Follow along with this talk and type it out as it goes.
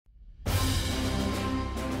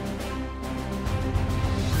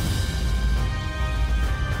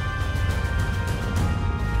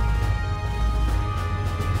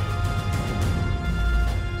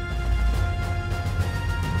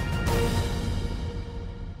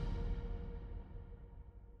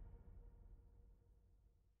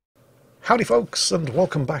Howdy folks, and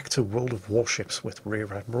welcome back to World of Warships with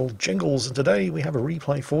Rear Admiral Jingles, and today we have a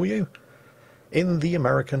replay for you in the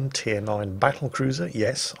American Tier 9 Battlecruiser.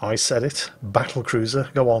 Yes, I said it,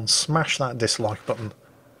 Battlecruiser. Go on, smash that dislike button.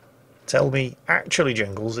 Tell me, actually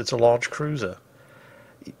Jingles, it's a large cruiser.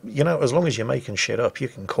 You know, as long as you're making shit up, you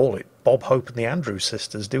can call it Bob Hope and the Andrews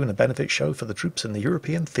Sisters doing a benefit show for the troops in the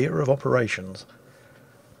European Theatre of Operations.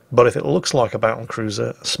 But if it looks like a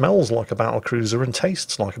battlecruiser, smells like a battlecruiser, and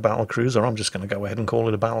tastes like a battlecruiser, I'm just going to go ahead and call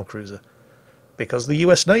it a battlecruiser. Because the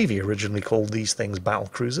US Navy originally called these things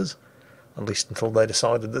battlecruisers, at least until they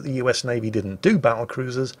decided that the US Navy didn't do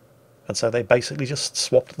battlecruisers, and so they basically just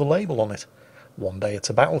swapped the label on it. One day it's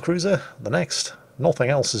a battlecruiser, the next, nothing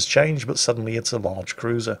else has changed, but suddenly it's a large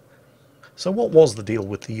cruiser. So what was the deal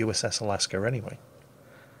with the USS Alaska anyway?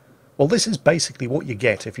 Well, this is basically what you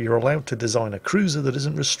get if you're allowed to design a cruiser that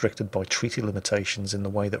isn't restricted by treaty limitations in the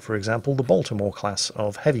way that, for example, the Baltimore class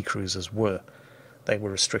of heavy cruisers were. They were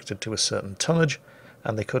restricted to a certain tonnage,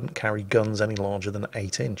 and they couldn't carry guns any larger than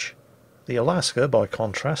 8-inch. The Alaska, by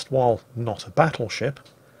contrast, while not a battleship,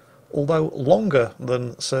 although longer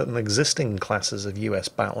than certain existing classes of US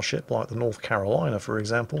battleship, like the North Carolina, for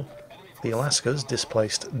example, the Alaskas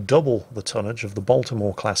displaced double the tonnage of the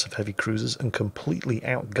Baltimore class of heavy cruisers and completely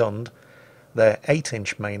outgunned their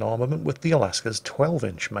 8-inch main armament with the Alaska's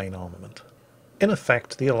 12-inch main armament. In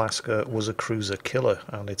effect, the Alaska was a cruiser killer,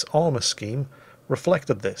 and its armour scheme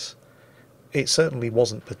reflected this. It certainly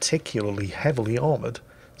wasn't particularly heavily armoured,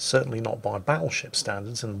 certainly not by battleship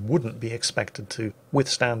standards, and wouldn't be expected to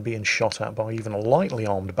withstand being shot at by even a lightly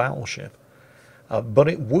armed battleship. But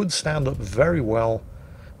it would stand up very well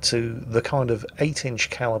to the kind of 8-inch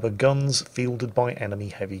caliber guns fielded by enemy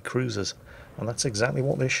heavy cruisers, and that's exactly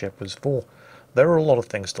what this ship was for. There are a lot of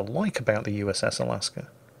things to like about the USS Alaska,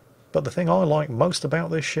 but the thing I like most about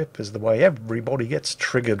this ship is the way everybody gets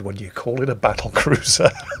triggered when you call it a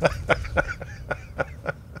battlecruiser.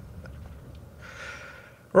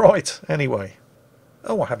 Right, anyway.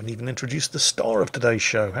 Oh, I haven't even introduced the star of today's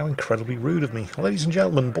show. How incredibly rude of me. Ladies and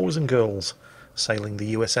gentlemen, boys and girls, sailing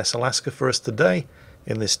the USS Alaska for us today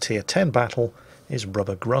in this Tier 10 battle is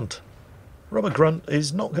Rubber Grunt. Rubber Grunt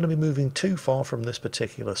is not going to be moving too far from this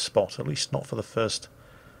particular spot, at least not for the first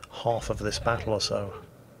half of this battle or so.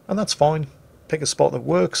 And that's fine. Pick a spot that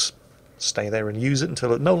works, stay there and use it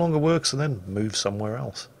until it no longer works, and then move somewhere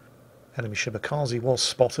else. Enemy Shimakaze was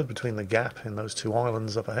spotted between the gap in those two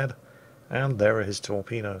islands up ahead, and there are his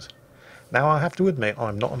torpedoes. Now I have to admit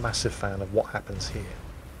I'm not a massive fan of what happens here.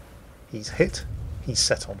 He's hit, he's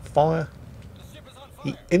set on fire,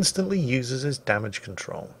 he instantly uses his damage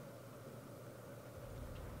control.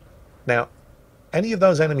 Now, any of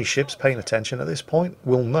those enemy ships paying attention at this point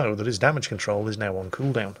will know that his damage control is now on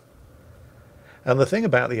cooldown. And the thing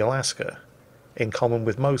about the Alaska, in common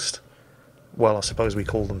with most, well, I suppose we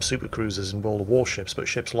call them supercruisers in World of Warships, but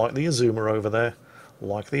ships like the Azuma over there,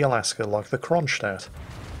 like the Alaska, like the Kronstadt,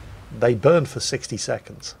 they burn for 60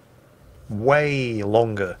 seconds. Way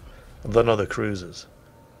longer than other cruisers.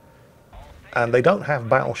 And they don't have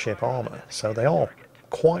battleship armour, so they are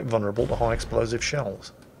quite vulnerable to high explosive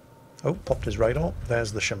shells. Oh, popped his radar.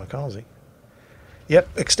 There's the Shimakaze. Yep,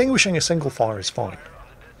 extinguishing a single fire is fine.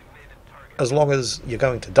 As long as you're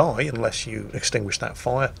going to die unless you extinguish that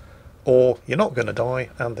fire, or you're not going to die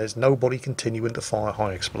and there's nobody continuing to fire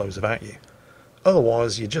high explosive at you.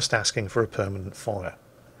 Otherwise, you're just asking for a permanent fire.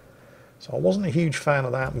 So I wasn't a huge fan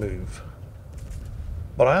of that move.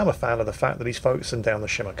 But I am a fan of the fact that he's focusing down the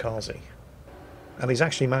Shimakaze. And he's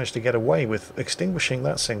actually managed to get away with extinguishing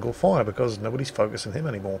that single fire because nobody's focusing him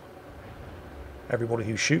anymore. Everybody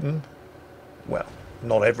who's shooting, well,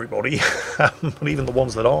 not everybody, but even the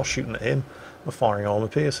ones that are shooting at him are firing armor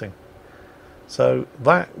piercing. So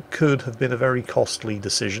that could have been a very costly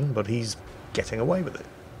decision, but he's getting away with it.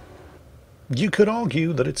 You could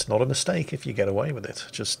argue that it's not a mistake if you get away with it.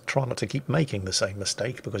 Just try not to keep making the same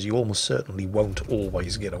mistake, because you almost certainly won't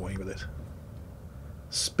always get away with it.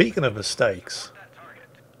 Speaking of mistakes,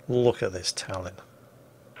 look at this Talon.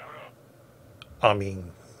 I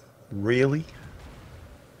mean, really?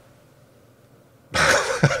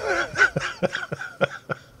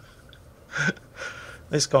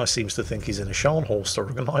 This guy seems to think he's in a Scharnhorst or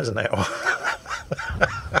a Gneisenau.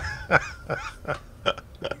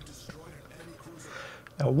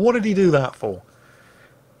 Now, what did he do that for?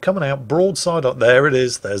 Coming out broadside up, there it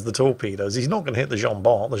is, there's the torpedoes. He's not going to hit the Jean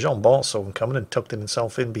Bart. The Jean Bart saw him coming and tucked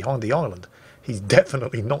himself in behind the island. He's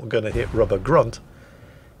definitely not going to hit Rubber Grunt.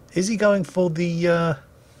 Is he going for the,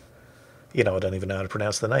 you know, I don't even know how to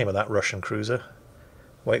pronounce the name of that Russian cruiser.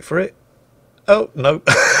 Wait for it. Oh, no.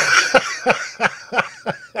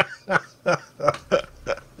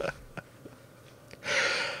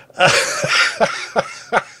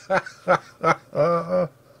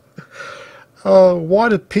 Why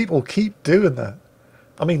do people keep doing that?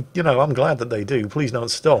 I mean, you know, I'm glad that they do. Please don't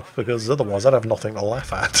stop, because otherwise I'd have nothing to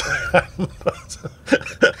laugh at.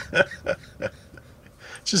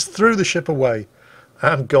 Just threw the ship away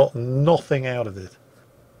and got nothing out of it.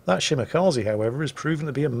 That Shimakaze, however, has proven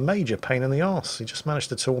to be a major pain in the arse. He just managed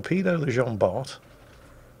to torpedo the Jean Bart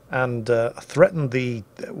and threatened the...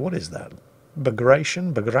 what is that?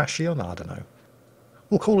 Bagration? I don't know.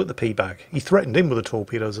 We'll call it the P-Bag. He threatened him with the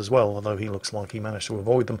torpedoes as well, although he looks like he managed to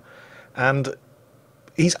avoid them. And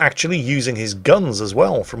he's actually using his guns as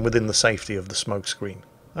well from within the safety of the smoke screen.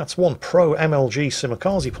 That's one pro MLG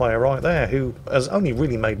Shimakaze player right there, who has only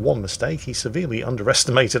really made one mistake. He severely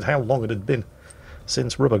underestimated how long it had been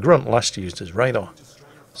since Rubber Grunt last used his radar.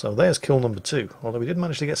 So there's kill number 2, although we did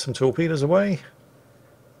manage to get some torpedoes away.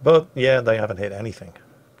 But yeah, they haven't hit anything.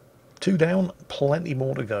 2 down, plenty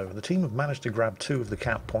more to go. The team have managed to grab 2 of the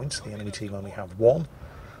cap points. The enemy team only have 1,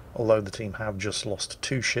 although the team have just lost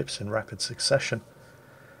 2 ships in rapid succession.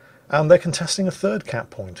 And they're contesting a 3rd cap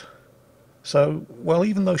point. So, well,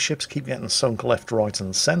 even though ships keep getting sunk left, right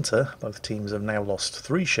and centre, both teams have now lost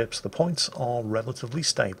 3 ships, the points are relatively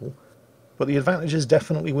stable. But the advantage is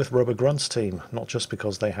definitely with Rubber Grunt's team, not just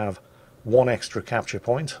because they have 1 extra capture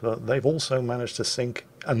point, but they've also managed to sink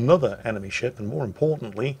another enemy ship, and more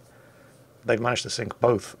importantly, they've managed to sink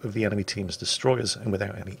both of the enemy team's destroyers, and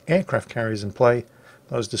without any aircraft carriers in play,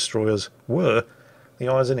 those destroyers were the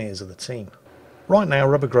eyes and ears of the team. Right now,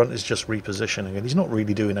 Rubber Grunt is just repositioning, and he's not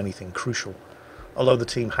really doing anything crucial, although the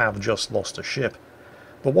team have just lost a ship.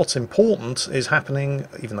 But what's important is happening,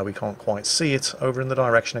 even though we can't quite see it, over in the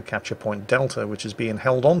direction of Capture Point Delta, which is being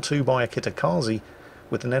held onto by a Kitakaze,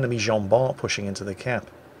 with an enemy Jean Bart pushing into the cap.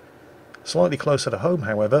 Slightly closer to home,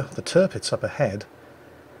 however, the Tirpitz up ahead,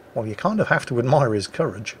 well, you kind of have to admire his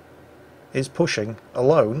courage, is pushing,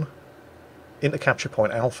 alone, into Capture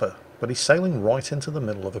Point Alpha, but he's sailing right into the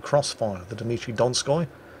middle of a crossfire. The Dmitry Donskoy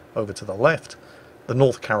over to the left, the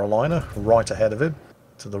North Carolina right ahead of him,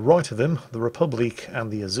 to the right of him, the Republic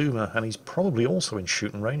and the Azuma, and he's probably also in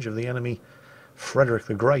shooting range of the enemy Frederick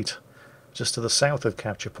the Great, just to the south of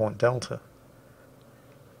Capture Point Delta.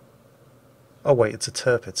 Oh wait, it's a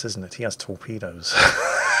Tirpitz, isn't it? He has torpedoes.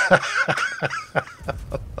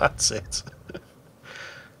 That's it.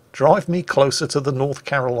 Drive me closer to the North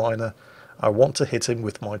Carolina. I want to hit him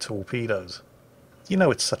with my torpedoes. You know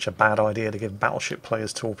it's such a bad idea to give battleship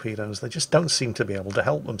players torpedoes. They just don't seem to be able to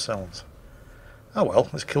help themselves. Oh well,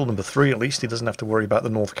 it's kill number 3 at least. He doesn't have to worry about the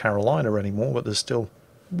North Carolina anymore, but there's still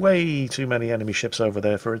way too many enemy ships over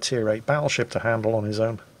there for a tier 8 battleship to handle on his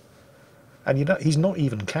own. And you know, he's not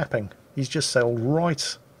even capping. He's just sailed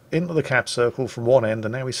right into the cap circle from one end,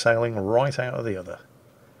 and now he's sailing right out of the other.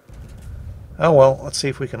 Oh well, let's see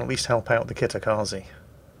if we can at least help out the Kitakaze.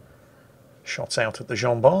 Shots out at the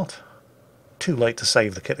Jean Bart. Too late to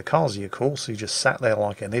save the Kitakaze, of course. He just sat there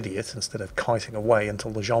like an idiot instead of kiting away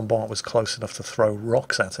until the Jean Bart was close enough to throw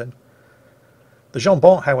rocks at him. The Jean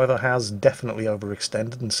Bart, however, has definitely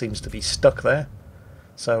overextended and seems to be stuck there,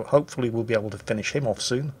 so hopefully we'll be able to finish him off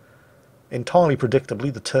soon. Entirely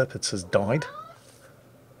predictably, the Tirpitz has died.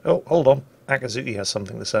 Oh, hold on. Akazuki has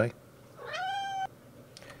something to say.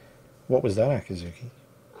 What was that, Akazuki?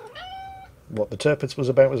 What, the Tirpitz was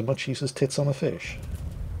about as much use as tits on a fish?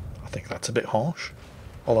 I think that's a bit harsh.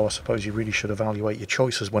 Although I suppose you really should evaluate your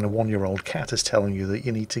choices when a 1-year-old cat is telling you that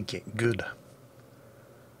you need to get good.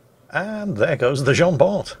 And there goes the Jean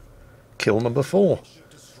Bart. Kill number 4.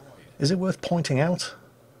 Is it worth pointing out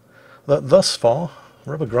that thus far,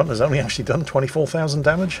 Rubber Grunt has only actually done 24,000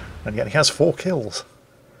 damage, and yet he has 4 kills.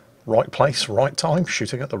 Right place, right time,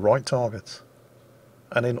 shooting at the right targets.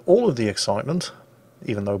 And in all of the excitement,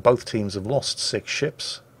 even though both teams have lost 6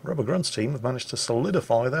 ships, Rubber Grunt's team have managed to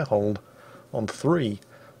solidify their hold on 3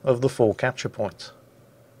 of the 4 capture points.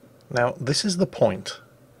 Now, this is the point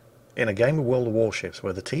in a game of World of Warships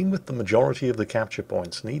where the team with the majority of the capture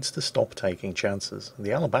points needs to stop taking chances.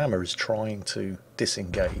 The Alabama is trying to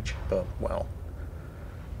disengage, but, well,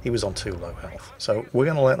 he was on too low health, so we're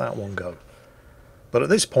going to let that one go. But at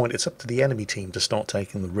this point, it's up to the enemy team to start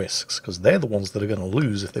taking the risks, because they're the ones that are going to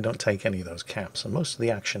lose if they don't take any of those caps. And most of the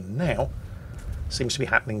action now seems to be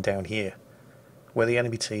happening down here, where the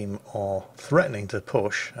enemy team are threatening to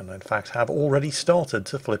push, and in fact have already started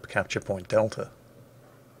to flip Capture Point Delta.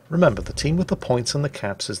 Remember, the team with the points and the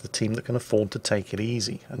caps is the team that can afford to take it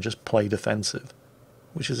easy and just play defensive,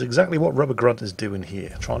 which is exactly what Rubber Grunt is doing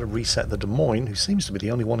here, trying to reset the Des Moines, who seems to be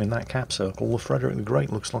the only one in that cap circle. The Frederick the Great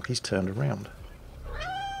looks like he's turned around.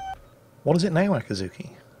 What is it now,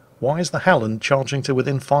 Akazuki? Why is the Halland charging to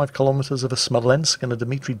within 5 kilometers of a Smolensk and a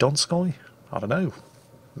Dmitry Donskoy? I don't know.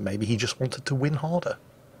 Maybe he just wanted to win harder.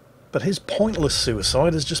 But his pointless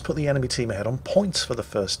suicide has just put the enemy team ahead on points for the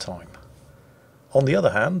first time. On the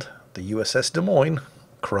other hand, the USS Des Moines,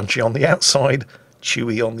 crunchy on the outside,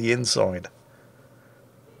 chewy on the inside.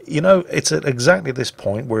 You know, it's at exactly this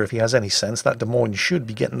point where if he has any sense, that Des Moines should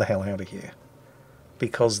be getting the hell out of here.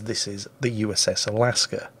 Because this is the USS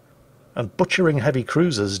Alaska. And butchering heavy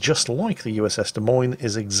cruisers just like the USS Des Moines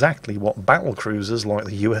is exactly what battle cruisers like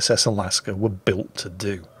the USS Alaska were built to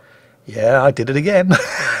do. Yeah, I did it again.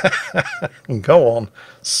 Go on,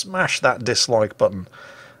 smash that dislike button.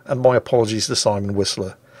 And my apologies to Simon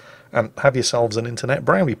Whistler. And have yourselves an internet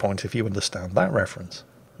brownie point if you understand that reference.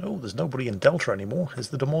 Oh, there's nobody in Delta anymore. Is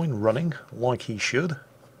the Des Moines running like he should?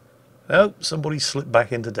 Oh, somebody slipped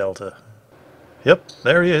back into Delta. Yep,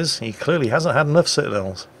 there he is. He clearly hasn't had enough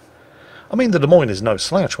citadels. I mean, the Des Moines is no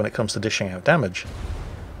slouch when it comes to dishing out damage.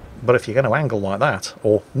 But if you're going to angle like that,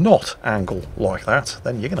 or not angle like that,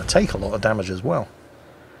 then you're going to take a lot of damage as well.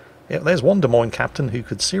 Yeah, there's one Des Moines captain who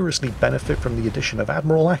could seriously benefit from the addition of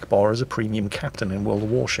Admiral Akbar as a premium captain in World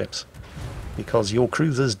of Warships. Because your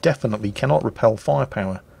cruisers definitely cannot repel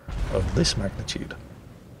firepower of this magnitude.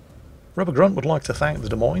 Rubber Grunt would like to thank the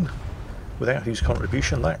Des Moines, without whose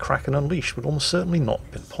contribution that Kraken Unleashed would almost certainly not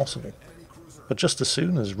have been possible. But just as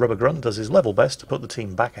soon as Rubber Grunt does his level best to put the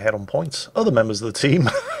team back ahead on points, other members of the team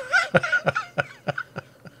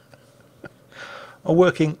are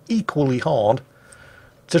working equally hard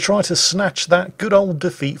to try to snatch that good old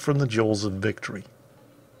defeat from the jaws of victory.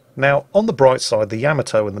 Now, on the bright side, the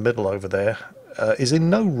Yamato in the middle over there is in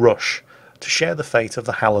no rush to share the fate of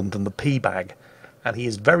the Halland and the P-Bag, and he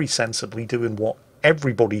is very sensibly doing what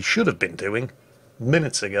everybody should have been doing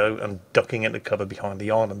minutes ago and ducking into cover behind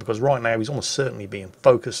the island, because right now he's almost certainly being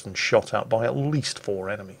focused and shot at by at least 4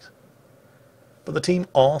 enemies. But the team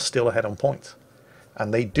are still ahead on points,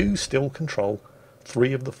 and they do still control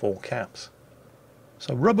 3 of the 4 caps.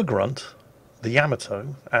 So Rubber Grunt, the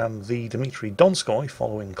Yamato, and the Dmitry Donskoy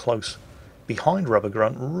following close behind Rubber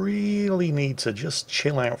Grunt really need to just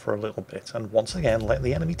chill out for a little bit and once again let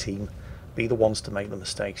the enemy team be the ones to make the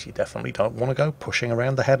mistakes. You definitely don't want to go pushing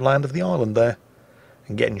around the headland of the island there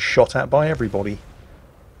and getting shot at by everybody.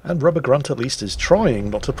 And Rubber Grunt at least is trying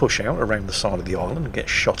not to push out around the side of the island and get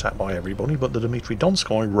shot at by everybody, but the Dmitry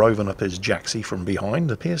Donskoy, roving up his jacksie from behind,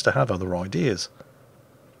 appears to have other ideas.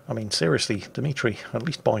 I mean, seriously, Dmitry, at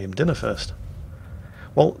least buy him dinner first.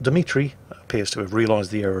 Well, Dmitry appears to have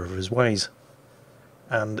realised the error of his ways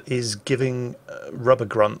and is giving Rubber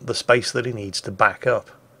Grunt the space that he needs to back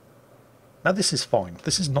up. Now this is fine,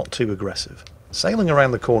 this is not too aggressive. Sailing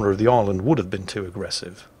around the corner of the island would have been too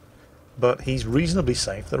aggressive, but he's reasonably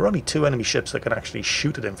safe. There are only 2 enemy ships that can actually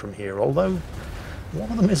shoot at him from here, although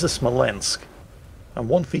one of them is a Smolensk. And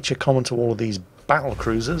one feature common to all of these battle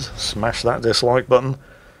cruisers, smash that dislike button,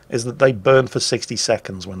 is that they burn for 60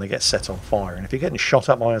 seconds when they get set on fire. And if you're getting shot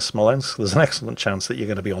at by a Smolensk, there's an excellent chance that you're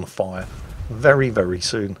going to be on fire very, very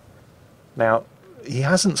soon. Now, he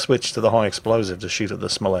hasn't switched to the high explosive to shoot at the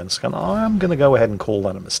Smolensk, and I'm going to go ahead and call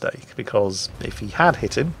that a mistake, because if he had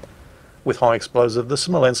hit him with high explosive, the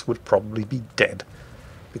Smolensk would probably be dead,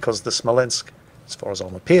 because the Smolensk, as far as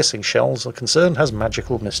armor-piercing shells are concerned, has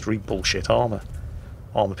magical mystery bullshit armor.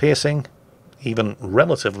 Armor-piercing, even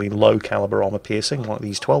relatively low-caliber armor-piercing, like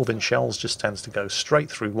these 12-inch shells, just tends to go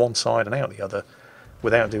straight through one side and out the other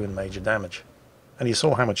without doing major damage. And you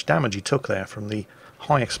saw how much damage he took there from the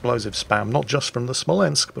high explosive spam, not just from the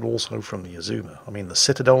Smolensk, but also from the Azuma. I mean, the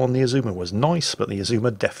Citadel on the Azuma was nice, but the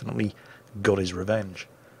Azuma definitely got his revenge.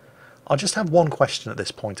 I just have one question at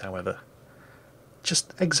this point, however.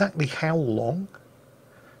 Just exactly how long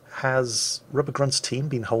has Rubber Grunt's team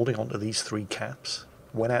been holding on to these 3 caps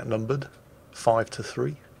when outnumbered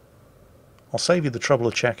 5-3? I'll save you the trouble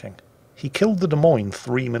of checking. He killed the Des Moines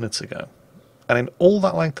 3 minutes ago, and in all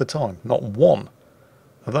that length of time, not one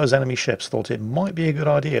of those enemy ships thought it might be a good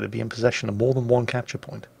idea to be in possession of more than 1 capture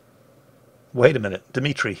point. Wait a minute,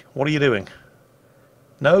 Dmitry, what are you doing?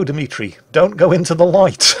 No, Dmitry, don't go into the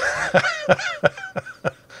light.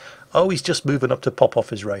 Oh, he's just moving up to pop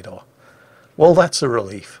off his radar. Well, that's a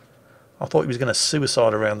relief. I thought he was going to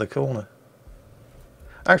suicide around the corner.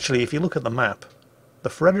 Actually, if you look at the map, the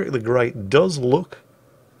Frederick the Great does look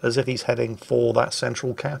as if he's heading for that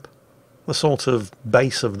central cap. The sort of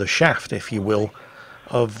base of the shaft, if you will,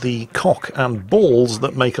 of the cock and balls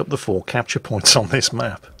that make up the 4 capture points on this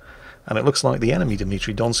map. And it looks like the enemy,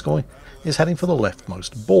 Dmitry Donskoy, is heading for the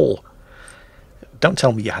leftmost ball. Don't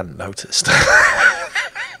tell me you hadn't noticed.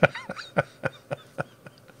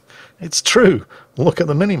 It's true. Look at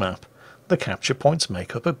the minimap. The capture points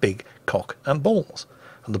make up a big cock and balls.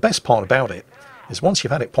 And the best part about it is once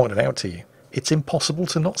you've had it pointed out to you, It's impossible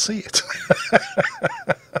to not see it.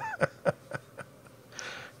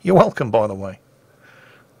 You're welcome, by the way.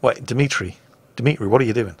 Wait, Dimitri, what are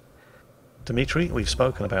you doing? Dimitri, we've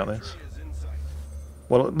spoken about this.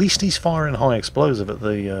 Well, at least he's firing high explosive at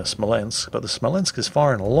the Smolensk, but the Smolensk is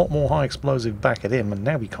firing a lot more high explosive back at him, and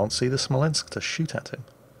now we can't see the Smolensk to shoot at him.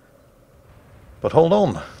 But hold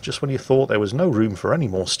on, just when you thought there was no room for any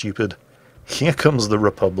more stupid, here comes the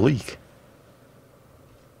Republic.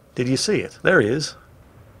 Did you see it? There he is.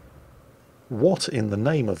 What in the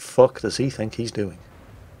name of fuck does he think he's doing?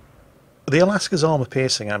 The Alaska's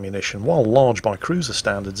armor-piercing ammunition, while large by cruiser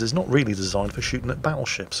standards, is not really designed for shooting at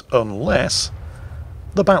battleships, unless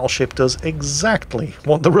the battleship does exactly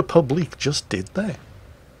what the Republic just did there.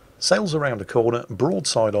 Sails around a corner,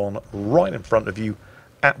 broadside on, right in front of you,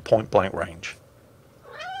 at point-blank range.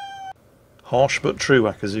 Harsh but true,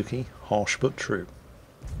 Akazuki. Harsh but true.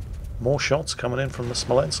 More shots coming in from the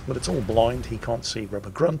Smolensk, but it's all blind. He can't see Rubber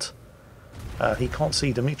Grunt. He can't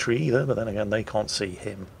see Dimitri either, but then again, they can't see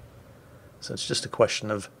him. So it's just a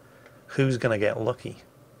question of who's going to get lucky.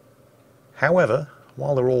 However,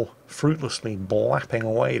 while they're all fruitlessly blapping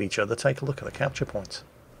away at each other, take a look at the capture points.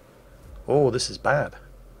 Oh, this is bad.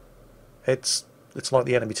 It's like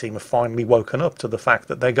the enemy team have finally woken up to the fact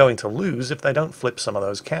that they're going to lose if they don't flip some of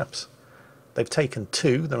those caps. They've taken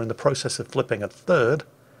 2, they're in the process of flipping a 3rd,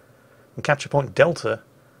 and capture point Delta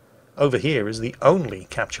over here is the only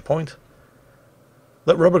capture point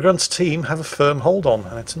that Rubber Grunt's team have a firm hold on,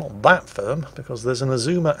 and it's not that firm because there's an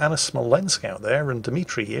Azuma and a Smolensk out there, and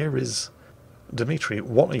Dimitri here is... Dimitri,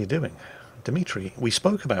 what are you doing? Dimitri, we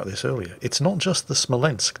spoke about this earlier. It's not just the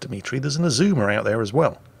Smolensk, Dimitri, there's an Azuma out there as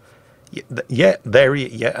well. Yeah,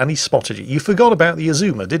 and he spotted you. You forgot about the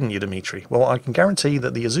Azuma, didn't you, Dimitri? Well, I can guarantee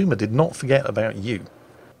that the Azuma did not forget about you.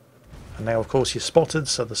 And now, of course, you're spotted,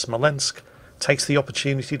 so the Smolensk takes the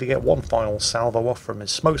opportunity to get one final salvo off from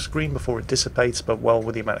his smoke screen before it dissipates, but well,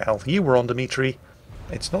 with the amount of health you were on, Dimitri,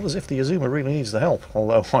 it's not as if the Azuma really needs the help,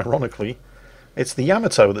 although, ironically, it's the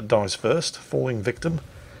Yamato that dies first, falling victim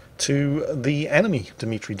to the enemy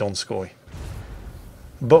Dmitry Donskoy.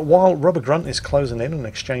 But while Rubber Grunt is closing in and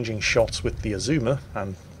exchanging shots with the Azuma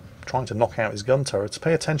and trying to knock out his gun turrets,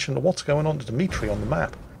 pay attention to what's going on to Dmitry on the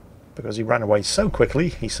map. Because he ran away so quickly,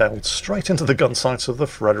 he sailed straight into the gun sights of the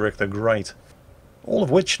Frederick the Great. All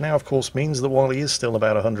of which now, of course, means that while he is still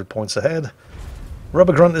about 100 points ahead,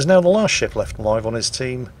 Rubber Grunt is now the last ship left alive on his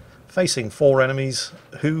team, facing 4 enemies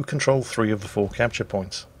who control 3 of the 4 capture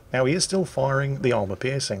points. Now, he is still firing the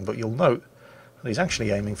armor-piercing, but you'll note that he's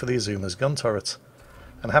actually aiming for the Azuma's gun turrets.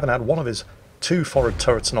 And having had one of his 2 forward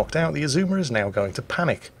turrets knocked out, the Azuma is now going to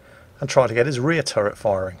panic and try to get his rear turret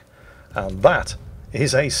firing. And that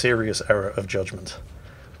is a serious error of judgment.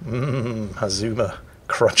 Azuma,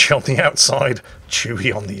 crunchy on the outside,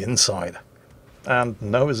 chewy on the inside. And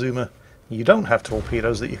no, Azuma, you don't have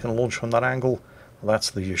torpedoes that you can launch from that angle.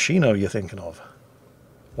 That's the Yoshino you're thinking of.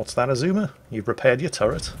 What's that, Azuma? You've repaired your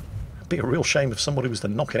turret. It'd be a real shame if somebody was to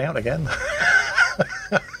knock it out again.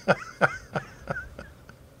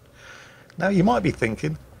 Now you might be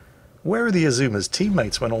thinking, where are the Azuma's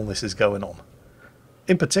teammates when all this is going on?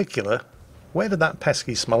 In particular, where did that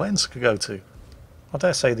pesky Smolensk go to? I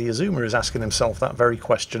dare say the Azuma is asking himself that very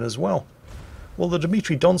question as well. Well, the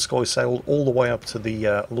Dmitry Donskoy sailed all the way up to the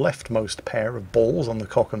leftmost pair of balls on the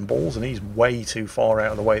cock and balls, and he's way too far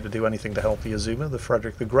out of the way to do anything to help the Azuma. The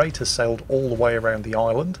Frederick the Great has sailed all the way around the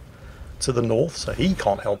island to the north, so he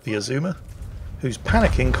can't help the Azuma, whose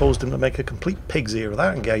panicking caused him to make a complete pig's ear of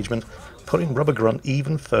that engagement, putting Rubber Grunt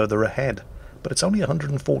even further ahead. But it's only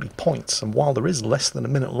 140 points, and while there is less than a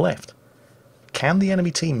minute left, can the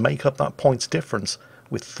enemy team make up that points difference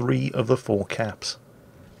with 3 of the 4 caps?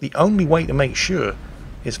 The only way to make sure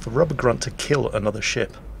is for Rubber Grunt to kill another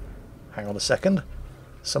ship. Hang on a second.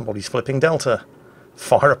 Somebody's flipping Delta.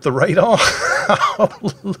 Fire up the radar.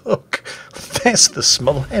 Oh, look. There's the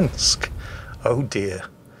Smolensk. Oh dear.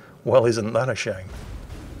 Well, isn't that a shame?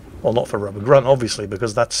 Well, not for Rubber Grunt, obviously,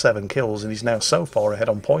 because that's 7 kills, and he's now so far ahead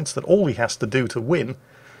on points that all he has to do to win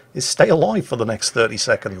is stay alive for the next 30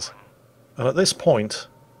 seconds. And at this point,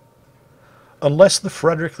 unless the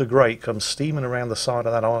Frederick the Great comes steaming around the side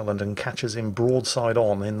of that island and catches him broadside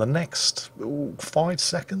on in the next 5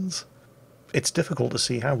 seconds, it's difficult to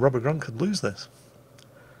see how Rubber Grunt could lose this.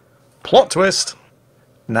 Plot twist!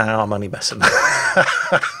 Nah, I'm only messing.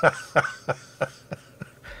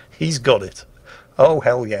 He's got it. Oh,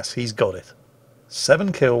 hell yes, he's got it.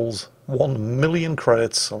 7 kills, 1 million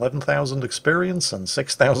credits, 11,000 experience, and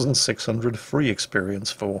 6,600 free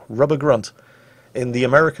experience for Rubber Grunt in the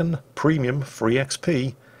American Premium Free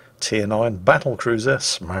XP Tier 9 Battlecruiser.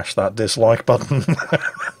 Smash that dislike button.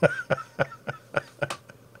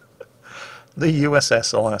 the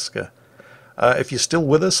USS Alaska. If you're still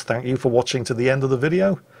with us, thank you for watching to the end of the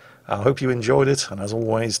video. I hope you enjoyed it, and as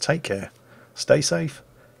always, take care, stay safe,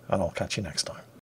 and I'll catch you next time.